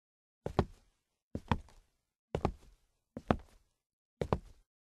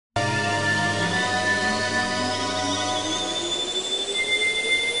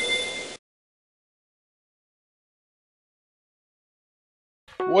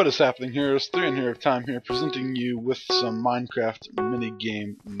What is happening, heroes? 3 in here of time here, presenting you with some Minecraft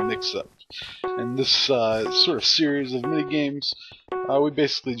minigame mix-up. In this sort of series of minigames, we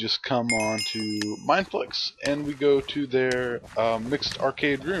basically just come on to Mineplex and we go to their mixed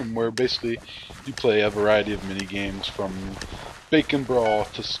arcade room, where basically you play a variety of minigames from Bacon Brawl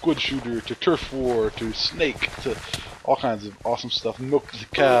to Squid Shooter to Turf War to Snake to all kinds of awesome stuff. Milk the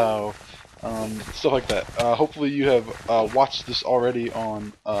Cow. Stuff like that. Hopefully you have watched this already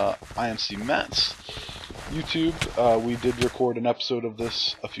on IMC Matt's YouTube. We did record an episode of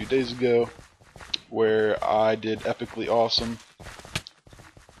this a few days ago where I did epically awesome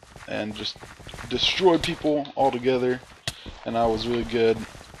and just destroyed people altogether, and I was really good.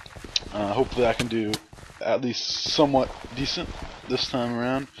 Hopefully I can do at least somewhat decent this time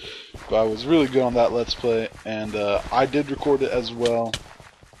around, but I was really good on that Let's Play, and I did record it as well.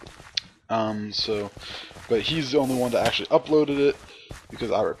 But he's the only one that actually uploaded it,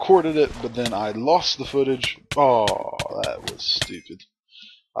 because I recorded it, but then I lost the footage. Oh, that was stupid.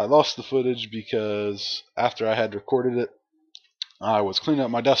 I lost the footage because after I had recorded it, I was cleaning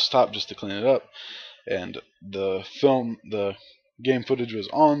up my desktop just to clean it up, and the game footage was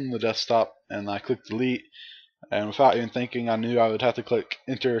on the desktop, and I clicked delete, and without even thinking, I knew I would have to click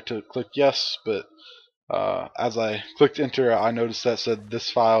enter to click yes, but as I clicked enter, I noticed that said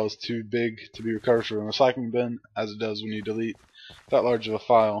this file is too big to be recovered from a recycling bin, as it does when you delete that large of a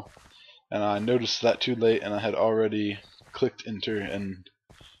file. And I noticed that too late, and I had already clicked enter and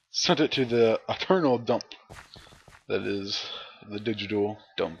sent it to the eternal dump that is the digital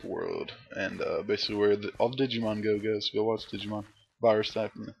dump world, and basically where all the Digimon go, guys. Go watch Digimon virus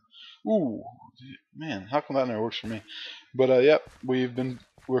type. Ooh, man, how come that never works for me? But yep, we've been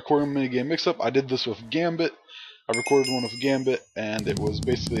recording Minigame Mix-up. I did this with Gambit. I recorded one with Gambit, and it was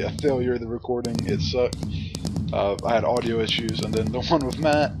basically a failure, the recording. It sucked. I had audio issues, and then the one with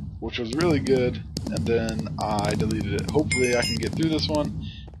Matt, which was really good, and then I deleted it. Hopefully I can get through this one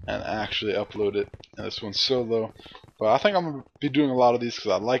and actually upload it, and this one's solo. But I think I'm going to be doing a lot of these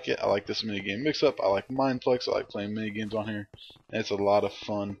because I like it. I like this minigame mix-up. I like Mineplex. I like playing minigames on here, and it's a lot of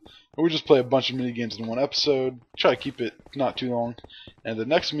fun. And we just play a bunch of minigames in one episode. Try to keep it not too long. And the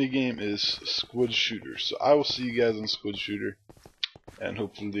next minigame is Squid Shooter. So I will see you guys in Squid Shooter, and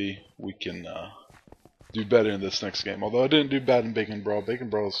hopefully we can do better in this next game. Although I didn't do bad in Bacon Brawl. Bacon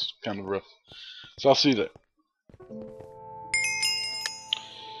Brawl is kind of rough. So I'll see you there.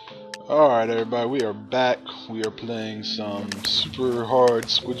 Alright everybody, we are back. We are playing some super hard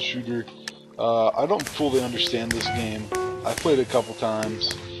Squid Shooter. I don't fully understand this game. I played it a couple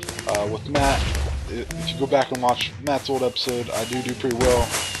times with Matt. If you go back and watch Matt's old episode, I do pretty well.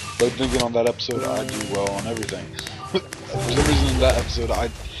 But thinking on that episode, I do well on everything. For some reason in that episode, I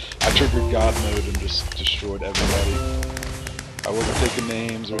triggered God mode and just destroyed everybody. I wasn't taking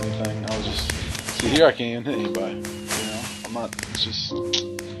names or anything. I was just, see here I can't even hit anybody. You know, I'm not, it's just,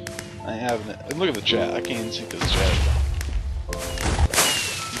 I ain't having it. And look at the chat. I can't even see this chat.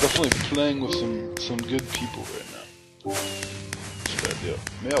 I'm definitely playing with some good people right now. That's a bad deal.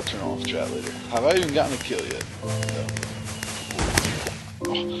 Maybe I'll turn off chat later. Have I even gotten a kill yet? No.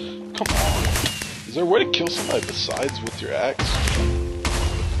 Oh, come on. Is there a way to kill somebody besides with your axe?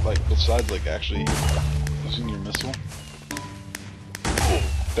 Like, besides, like, actually using your missile?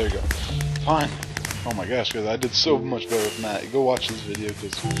 There you go. Fine. Oh my gosh, guys, I did so much better with Matt. Go watch this video,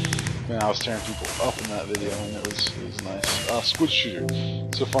 because, man, I was tearing people up in that video, and it was nice. Squid Shooter.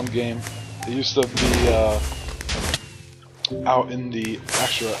 It's a fun game. It used to be out in the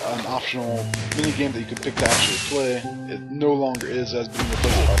an optional mini game that you could pick to actually play. It no longer is, as being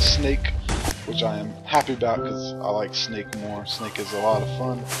replaced by Snake, which I am happy about because I like Snake more. Snake is a lot of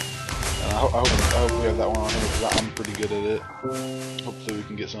fun. And I hope we have that one on here because I'm pretty good at it. Hopefully we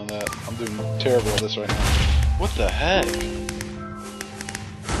can get some of that. I'm doing terrible at this right now. What the heck?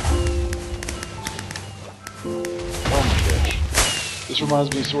 Oh my gosh. This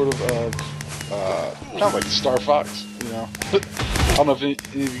reminds me sort of kind of like Star Fox, you know. I don't know if any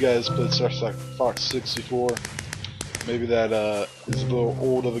of you guys played Star Fox 64. Maybe that is a little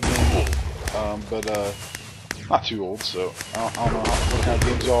old of a game, but not too old, so I don't know what kind of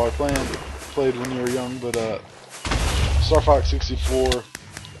games y'all are played when you were young, but Star Fox 64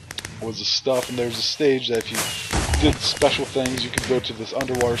 was the stuff, and there's a stage that if you did special things, you could go to this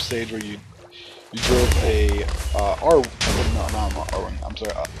underwater stage where you drove a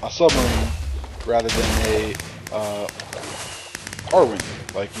a submarine rather than a R-wing.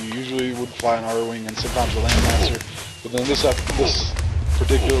 Like, you usually would fly an R-wing and sometimes a landmaster, but then this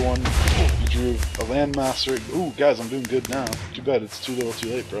particular one, you drew a landmaster. Ooh, guys, I'm doing good now. Too bad it's too little too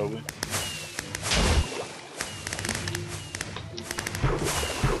late, probably.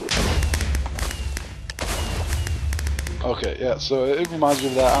 Okay, yeah. So it reminds me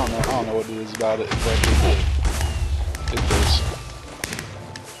of that. I don't know what it is about it exactly. It does.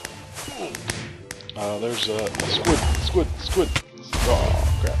 There's a squid.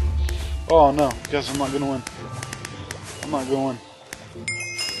 Oh crap. Oh no, guess I'm not gonna win. I'm not gonna win.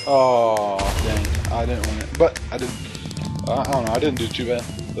 Oh dang, I didn't win it, but I didn't. I don't know. I didn't do too bad.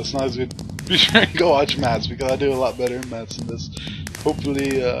 That's not as good. Be sure and go watch Matt's because I do a lot better in Matt's than this.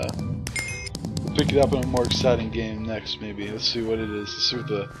 Hopefully, we'll pick it up in a more exciting game next. Maybe let's see what it is. Let's see what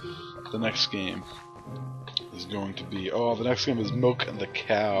the next game is going to be. Oh, the next game is Milk and the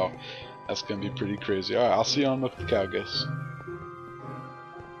Cow. That's gonna be pretty crazy. All right, I'll see you on Milk the Cow, guys.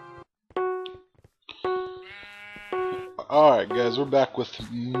 All right, guys, we're back with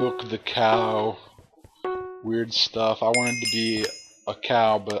Milk the Cow. Weird stuff. I wanted to be a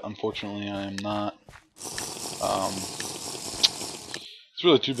cow, but unfortunately I am not. It's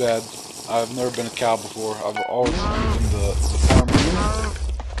really too bad. I've never been a cow before. I've always been the farmer,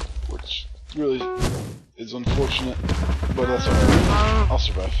 which really is unfortunate, but that's alright. I'll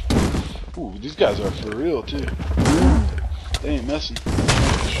survive. Ooh, these guys are for real too. They ain't messing.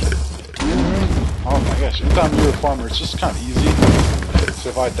 Oh my gosh, anytime you're a farmer, it's just kind of easy. So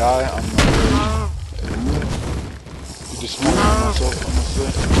if I die, I'm not really disappointed in myself, I must say.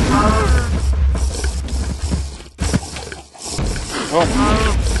 Oh my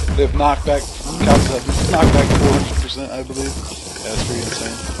gosh. They have knockback, cows have knockback 400%, I believe. Yeah, that's pretty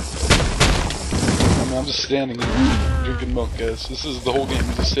insane. I mean, I'm just standing here drinking milk, guys. This is the whole game.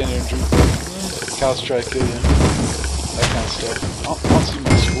 You just stand there and drink milk. Cows try to kill you. That kind of stuff. I don't see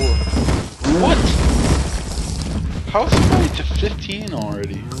my score. What? How is somebody to 15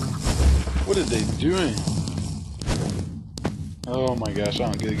 already? What are they doing? Oh my gosh, I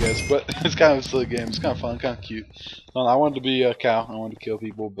don't get it, guys. But it's kind of a silly game. It's kind of fun, kind of cute. I wanted to be a cow. I wanted to kill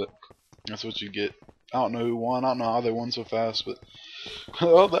people, but that's what you get. I don't know who won. I don't know how they won so fast, but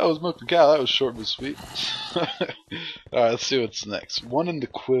oh, that was Milk the Cow. That was short but sweet. Alright, let's see what's next. One in the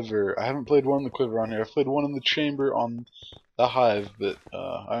Quiver. I haven't played one in the Quiver on here. I've played one in the Chamber on the Hive, but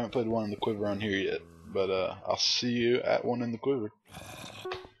I haven't played one in the Quiver on here yet. But I'll see you at one in the Quiver.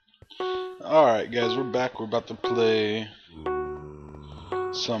 Alright, guys, we're back. We're about to play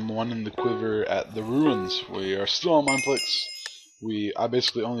some one in the Quiver at the Ruins. We are still on Mineplex. I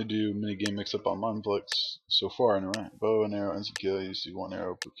basically only do minigame mix-up on Mineplex so far, anyway. Bow and arrow, instant kill. You see 1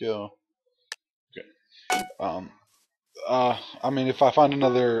 arrow per kill. Okay. I mean, if I find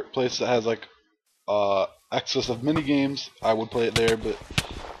another place that has like access of minigames, I would play it there. But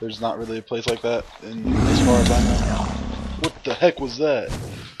there's not really a place like that, as far as I know. What the heck was that?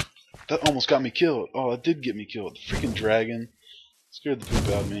 That almost got me killed. Oh, it did get me killed. The freaking dragon scared the poop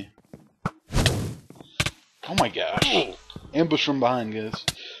out of me. Oh my gosh. Ambush from behind, guys.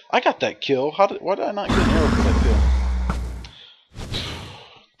 I got that kill. Why did I not get an arrow for that kill?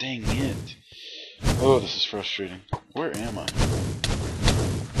 Dang it. Oh, this is frustrating. Where am I?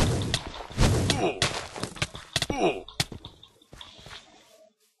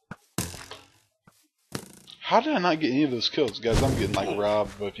 How did I not get any of those kills? Guys, I'm getting like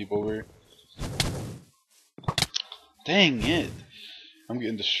robbed by people over here. Dang it. I'm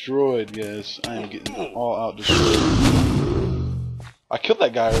getting destroyed, guys. I am getting all out destroyed. I killed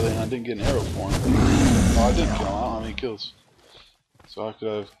that guy earlier and I didn't get an arrow for him. No, I didn't kill him. I don't have any kills. So I could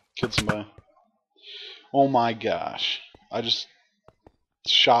have killed somebody. Oh my gosh. I just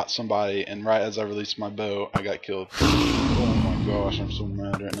shot somebody and right as I released my bow, I got killed. Oh my gosh, I'm so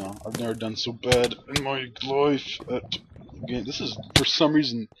mad right now. I've never done so bad in my life at game. This is, for some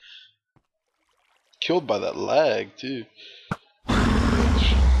reason, killed by that lag, too.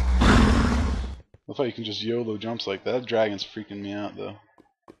 Gosh. I thought you can just YOLO jumps like that. That dragon's freaking me out, though.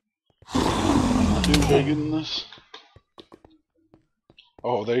 I'm not doing very good in this.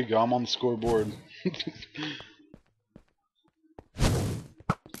 Oh, there you go. I'm on the scoreboard.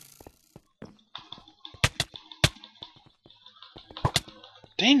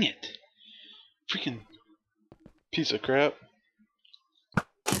 Dang it! Freaking piece of crap.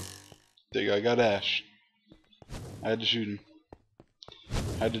 There you go. I got Ash. I had to shoot him.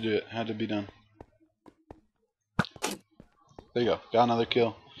 Had to do it. Had to be done. There you go. Got another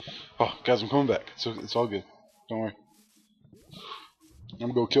kill. Oh, guys, I'm coming back. So it's all good. Don't worry. I'm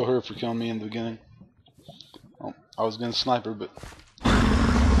gonna go kill her for killing me in the beginning. Oh, I was gonna snipe her, but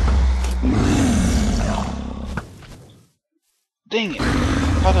dang it!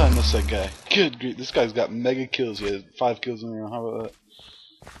 How did I miss that guy? Good grief! This guy's got mega kills. He has 5 kills in a row. How about that?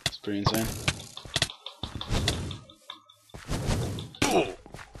 It's pretty insane.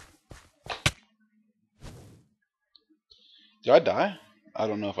 Did I die? I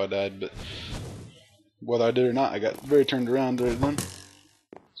don't know if I died, but Whether I did or not, I got very turned around right then.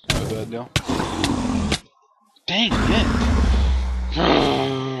 It's not a bad deal. Dang it!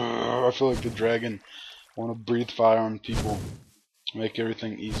 I feel like the dragon. I want to breathe fire on people. Make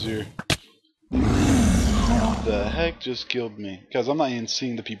everything easier. What the heck just killed me? Guys, I'm not even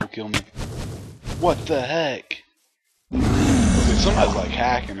seeing the people kill me. What the heck? Okay, somebody's like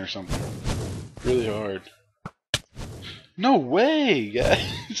hacking or something. Really hard. No way, guys!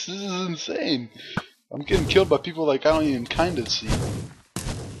 This is insane. I'm getting killed by people like I don't even kind of see.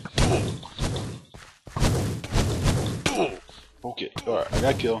 Okay, alright, I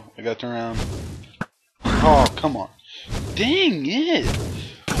got killed. I got turned around. Oh, come on. Dang it!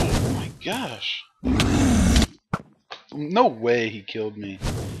 Oh my gosh. No way he killed me.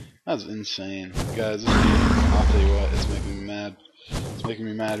 That's insane. Guys, this game, I'll tell you what, it's making me mad. It's making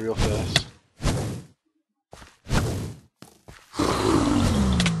me mad real fast.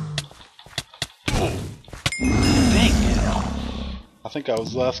 Dang it! I think I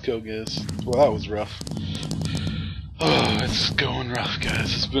was last kill, guys. Well, that was rough. Oh, it's going rough,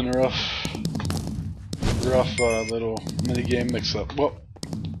 guys. It's been a rough little minigame mix-up. Well,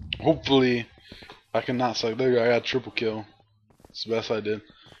 hopefully I can not suck. There you go, I got a triple kill. It's the best I did.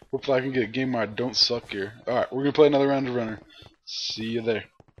 Hopefully I can get a game where I don't suck here. Alright, we're gonna play another round of Runner. See you there.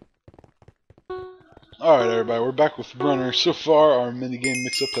 Alright everybody, we're back with Runner. So far our minigame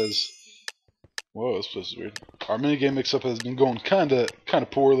mix-up has... Whoa, this place is weird. Our minigame mix-up has been going kinda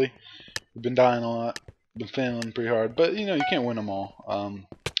poorly. We've been dying a lot. Been failing pretty hard, but you know, you can't win them all.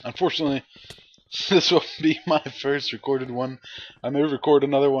 Unfortunately, this will be my first recorded one. I may record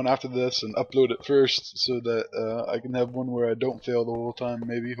another one after this and upload it first so that I can have one where I don't fail the whole time,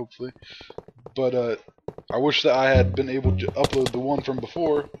 maybe, hopefully. But I wish that I had been able to upload the one from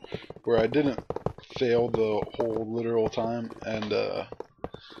before where I didn't fail the whole literal time, and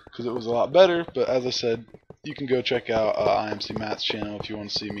because it was a lot better. But as I said, you can go check out IMC Matt's channel if you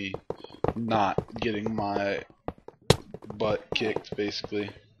want to see me not getting my butt kicked, basically,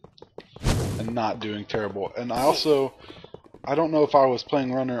 and not doing terrible. And I don't know if I was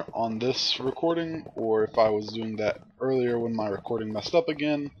playing Runner on this recording or if I was doing that earlier when my recording messed up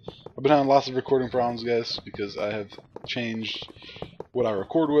again. I've been having lots of recording problems, guys, because I have changed what I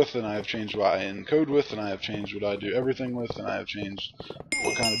record with, and I have changed what I encode with, and I have changed what I do everything with, and I have changed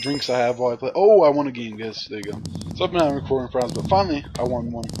what kind of drinks I have while I play. Oh, I won a game, guys. There you go. So I've been having recording problems, but finally I won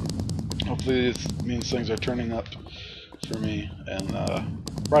one. Hopefully this means things are turning up for me, and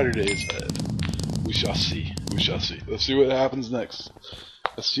brighter days ahead. We shall see. We shall see. Let's see what happens next.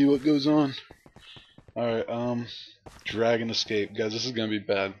 Let's see what goes on. Alright, Dragon Escape. Guys, this is gonna be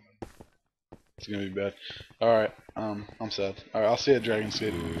bad. It's gonna be bad. Alright, I'm sad. Alright, I'll see you at Dragon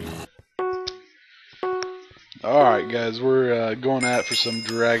Escape. Alright guys, we're going at it for some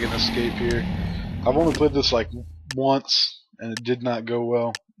Dragon Escape here. I've only played this like once, and it did not go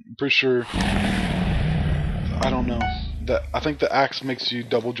well. I'm pretty sure, I don't know, I think the axe makes you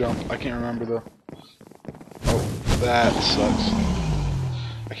double jump. I can't remember though. Oh, that sucks.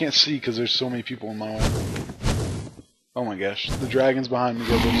 I can't see because there's so many people in my way. Oh my gosh, the dragon's behind me,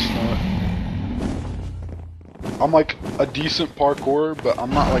 guys. I just know it. I'm like a decent parkour, but I'm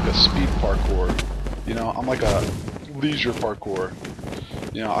not like a speed parkour. You know, I'm like a leisure parkour.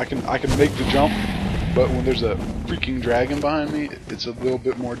 You know, I can make the jump, but when there's a freaking dragon behind me, it's a little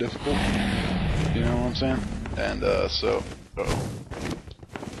bit more difficult. You know what I'm saying? And so,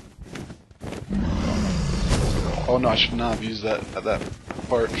 oh no, I should not have used that at that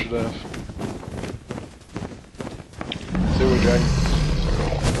part. Should I have? Stay away, dragon.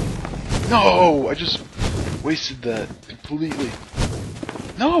 No, I just wasted that completely.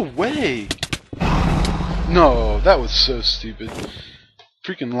 No way. No, that was so stupid.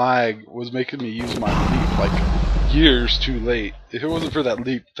 Freaking lag was making me use my leap like years too late. If it wasn't for that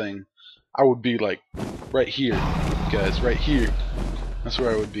leap thing, I would be like right here, guys, right here. That's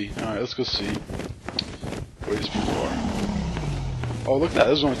where I would be. Alright, let's go see where these people are. Oh, look at that.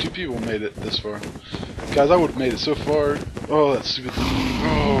 There's only 2 people who made it this far. Guys, I would have made it so far. Oh, that stupid thing.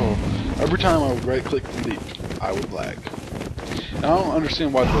 Oh, every time I would right click the leap, I would lag. And I don't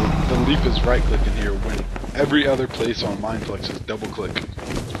understand why the leap is right clicking here when every other place on Mineplex is double click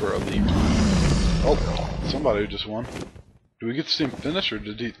for a leap. Oh, somebody just won. Do we get the same finish, or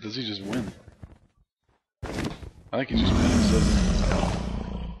does he just win? I think he just wins, doesn't he?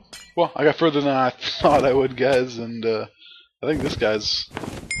 Well, I got further than I thought I would, guys, and I think this guy's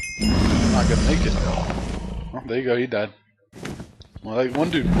not gonna make it. Oh, there you go, he died. Well, like one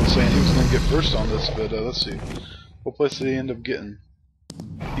dude was saying he was gonna get first on this, but let's see. What place did he end up getting?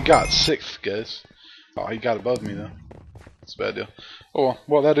 He got 6th, guys. Oh, he got above me though. It's a bad deal. Oh,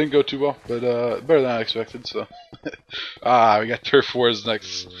 well, that didn't go too well, but better than I expected, so. We got Turf Wars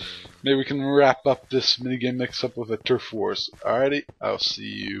next. Maybe we can wrap up this minigame mix-up with a Turf Wars. Alrighty, I'll see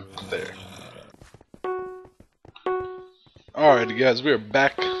you there. Alrighty guys, we are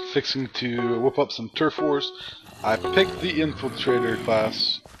back fixing to whip up some Turf Wars. I picked the Infiltrator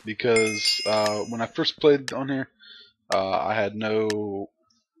class because when I first played on here, I had no...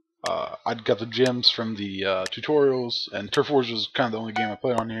 I'd got the gems from the tutorials, and Turf Wars was kind of the only game I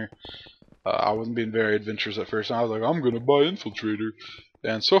played on here. I wasn't being very adventurous at first, and I was like, I'm going to buy Infiltrator.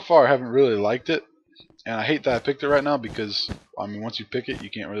 And so far, I haven't really liked it. And I hate that I picked it right now because, I mean, once you pick it, you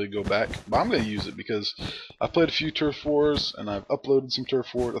can't really go back. But I'm going to use it because I've played a few Turf Wars, and I've uploaded some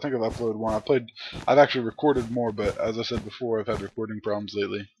Turf Wars. I think I've uploaded one. I've actually recorded more, but as I said before, I've had recording problems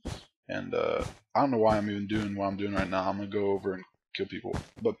lately. And I don't know why I'm even doing what I'm doing right now. I'm going to go over and kill people.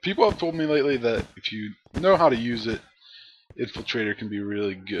 But people have told me lately that if you know how to use it, Infiltrator can be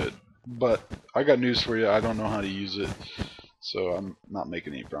really good. But I got news for you, I don't know how to use it. So I'm not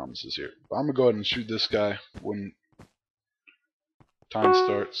making any promises here. But I'm going to go ahead and shoot this guy when time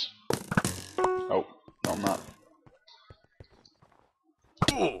starts. Oh, no I'm not.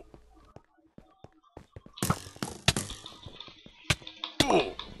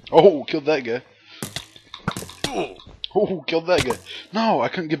 Oh, killed that guy. Oh, killed that guy. No, I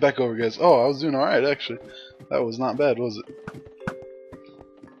couldn't get back over, guys. Oh, I was doing alright, actually. That was not bad, was it?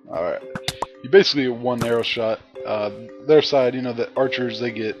 Alright. You basically get one arrow shot. Their side, you know, the archers,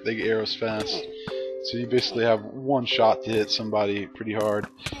 they get arrows fast. So you basically have one shot to hit somebody pretty hard.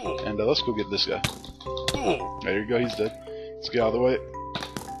 And let's go get this guy. There you go, he's dead. Let's get out of the way.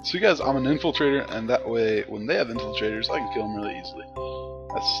 So you guys, I'm an infiltrator, and that way, when they have infiltrators, I can kill them really easily.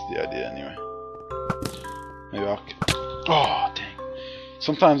 That's the idea, anyway. Maybe I'll... Oh, dang.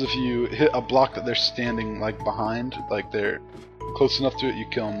 Sometimes if you hit a block that they're standing, like, behind, like they're close enough to it, you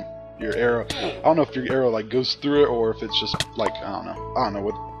kill them. Your arrow... I don't know if your arrow, like, goes through it, or if it's just, like, I don't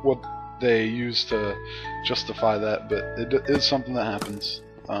know what they use to justify that, but it is something that happens.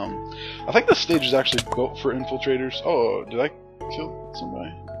 I think this stage is actually built for infiltrators. Oh, did I kill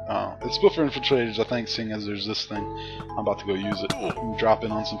somebody? Oh, it's built for infiltrators, I think, seeing as there's this thing. I'm about to go use it. I'm gonna drop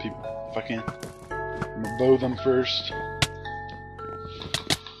in on some people, if I can. I'm gonna bow them first.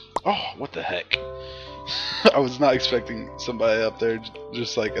 Oh, what the heck? I was not expecting somebody up there,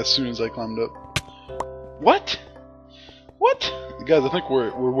 just like, as soon as I climbed up. What? What? Guys, I think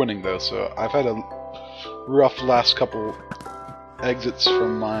we're winning, though, so I've had a rough last couple exits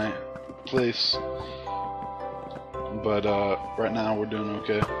from my place. But right now we're doing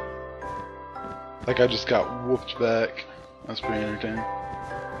okay. Like I just got whooped back. That's pretty entertaining.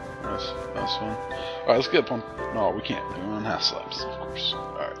 That's fun. Alright, let's get up on... No, we can't. We're on half slaps, of course.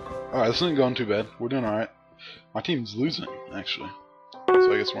 Alright, this isn't going too bad. We're doing alright. My team's losing, actually.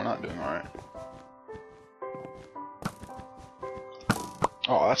 So I guess we're not doing alright.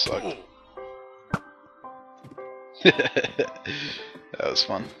 Oh, that sucked. That was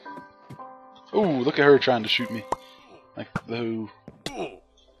fun. Ooh, look at her trying to shoot me. Like the who.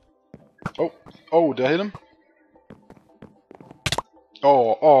 Oh, did I hit him?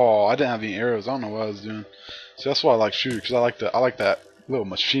 Oh, I didn't have any arrows. I don't know what I was doing. See, that's why I like shooter, because I like that little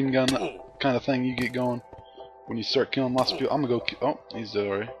machine gun kind of thing you get going when you start killing lots of people. I'm gonna go. Oh, he's dead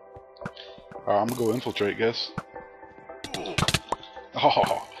already. Alright, I'm gonna go infiltrate, guys.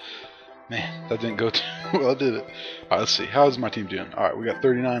 Oh, man, that didn't go too well, did it? Alright, let's see. How's my team doing? Alright, we got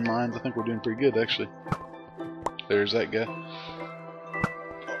 39 lines. I think we're doing pretty good, actually. There's that guy.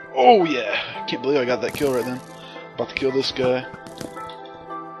 Oh, yeah. I can't believe I got that kill right then. About to kill this guy.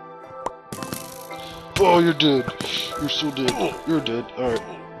 Oh, you're dead. You're so dead. You're dead. Alright.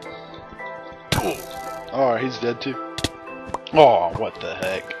 Alright, he's dead too. Oh, what the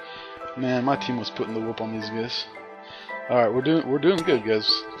heck. Man, my team was putting the whoop on these guys. Alright, we're doing good, guys.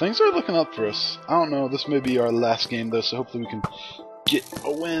 Things are looking up for us. I don't know, this may be our last game though, so hopefully we can get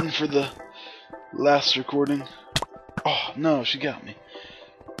a win for the last recording. Oh, no, she got me.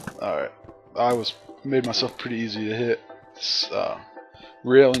 Alright, I made myself pretty easy to hit. It's,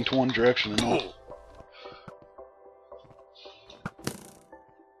 railing to one direction and all.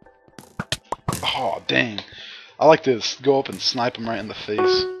 Oh, dang. I like to go up and snipe him right in the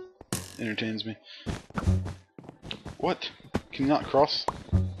face. Entertains me. What? Can you not cross?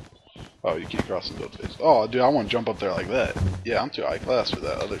 Oh, you can't cross into the face. Oh, dude, I want to jump up there like that. Yeah, I'm too high class for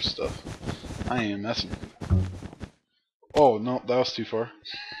that other stuff. I ain't messing. Oh, no, that was too far.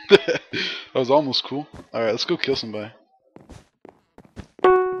 That was almost cool. Alright, let's go kill somebody.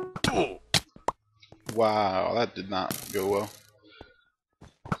 Wow, that did not go well.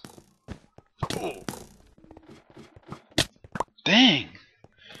 Dang!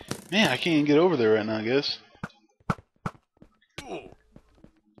 Man, I can't even get over there right now, guys.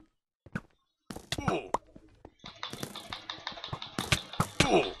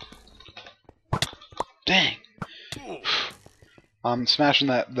 Dang! I'm smashing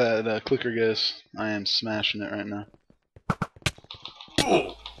that clicker, guys. I am smashing it right now.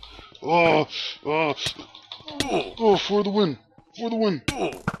 Oh, oh, oh, for the win! For the win!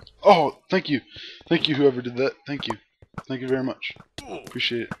 Oh, thank you. Thank you, whoever did that. Thank you. Thank you very much.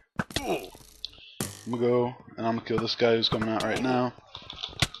 Appreciate it. I'm gonna go, and I'm gonna kill this guy who's coming out right now.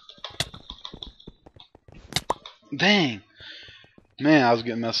 Dang! Man, I was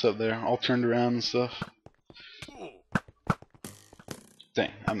getting messed up there. All turned around and stuff.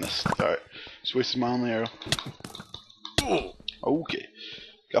 Dang, I missed. Alright. Just wasted my only arrow. Okay.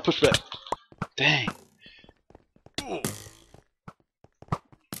 Got pushed back. Dang.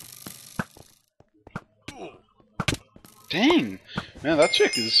 Dang. Man, that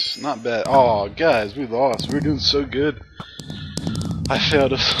chick is not bad. Oh, guys, we lost. We were doing so good. I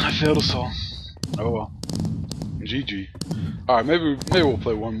failed us all. Oh well. GG. Alright, maybe we'll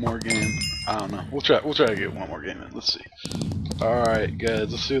play one more game. I don't know. We'll try to get one more game in. Let's see. Alright,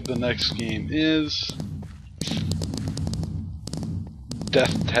 guys, let's see what the next game is.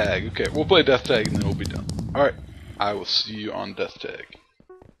 Death Tag. Okay, we'll play Death Tag and then we'll be done. Alright, I will see you on Death Tag.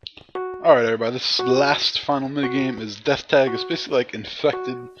 Alright, everybody, this last final minigame is Death Tag. It's basically like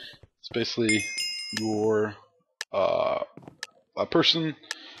Infected. It's basically you're a person,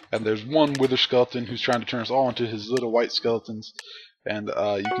 and there's one wither skeleton who's trying to turn us all into his little white skeletons. And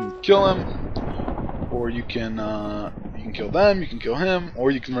you can kill him, or you can kill them, you can kill him,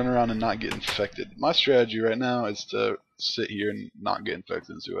 or you can run around and not get infected. My strategy right now is to sit here and not get infected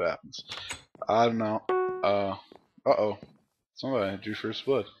and see what happens. I don't know. Uh-oh. Somebody drew first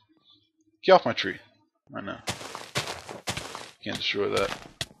blood. Get off my tree. Right now. Can't destroy that.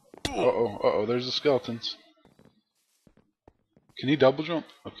 Uh-oh, there's the skeletons. Can he double jump?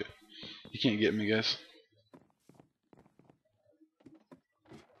 Okay. He can't get me, guys.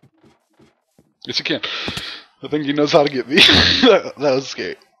 Yes, he can. I think he knows how to get me. That was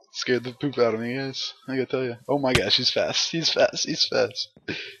scary. Scared the poop out of me, guys. I gotta tell you. Oh my gosh, he's fast. He's fast. He's fast.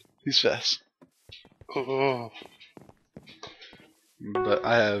 He's fast. Oh. But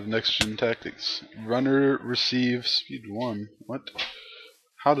I have next gen tactics. Runner receive speed 1. What?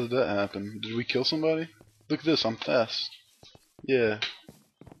 How did that happen? Did we kill somebody? Look at this, I'm fast. Yeah.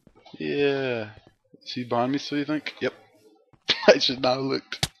 Yeah. Is he behind me still, you think? Yep. I should not have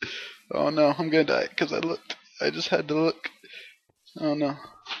looked. Oh no, I'm gonna die because I looked. I just had to look. Oh no.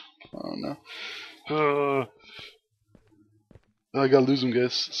 Oh no. I gotta lose him,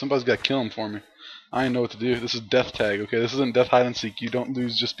 guys. Somebody's gotta kill him for me. I didn't know what to do. This is Death Tag, okay? This isn't Death Hide and Seek. You don't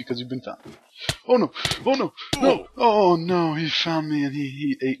lose just because you've been found. Oh no! Oh no! No! Oh no! He found me and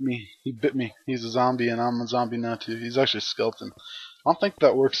he ate me. He bit me. He's a zombie and I'm a zombie now too. He's actually a skeleton. I don't think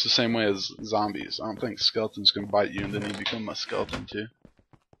that works the same way as zombies. I don't think skeletons can bite you and then you become a skeleton too.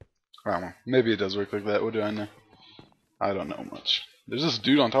 I don't know. Maybe it does work like that. What do I know? I don't know much. There's this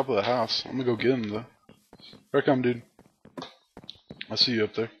dude on top of the house. I'm gonna go get him though. Here I come, dude. I see you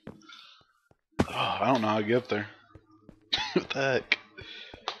up there. Oh, I don't know how to get up there. What the heck?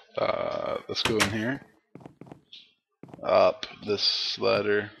 Let's go in here. Up this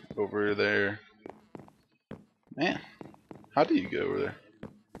ladder over there. Man, how do you get over there?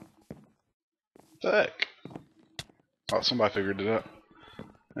 What the heck? Oh, somebody figured it out.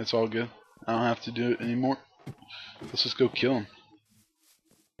 It's all good. I don't have to do it anymore. Let's just go kill him.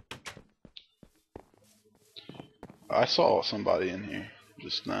 I saw somebody in here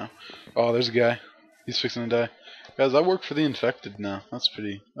just now. Oh, there's a guy. He's fixing to die. Guys, I work for the infected now. That's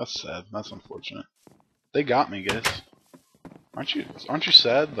sad. That's unfortunate. They got me, guys. Aren't you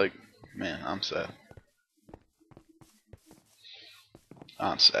sad? Like, man, I'm sad.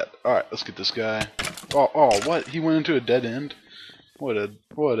 I'm sad. Alright, let's get this guy. Oh, what? He went into a dead end? What a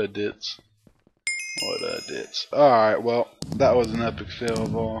ditz. What a ditz. Alright, well, that was an epic fail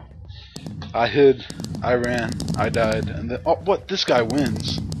of all. I hid, I ran, I died, and then, oh, what? This guy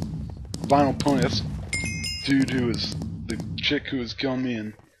wins. Vinyl Pony, that's dude who was the chick who was killing me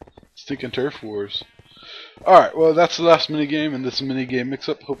in stinking turf wars. Alright, well, that's the last minigame in this minigame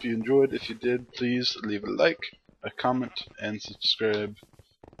mix-up. Hope you enjoyed. If you did, please leave a like, a comment, and subscribe,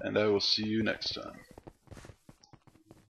 and I will see you next time.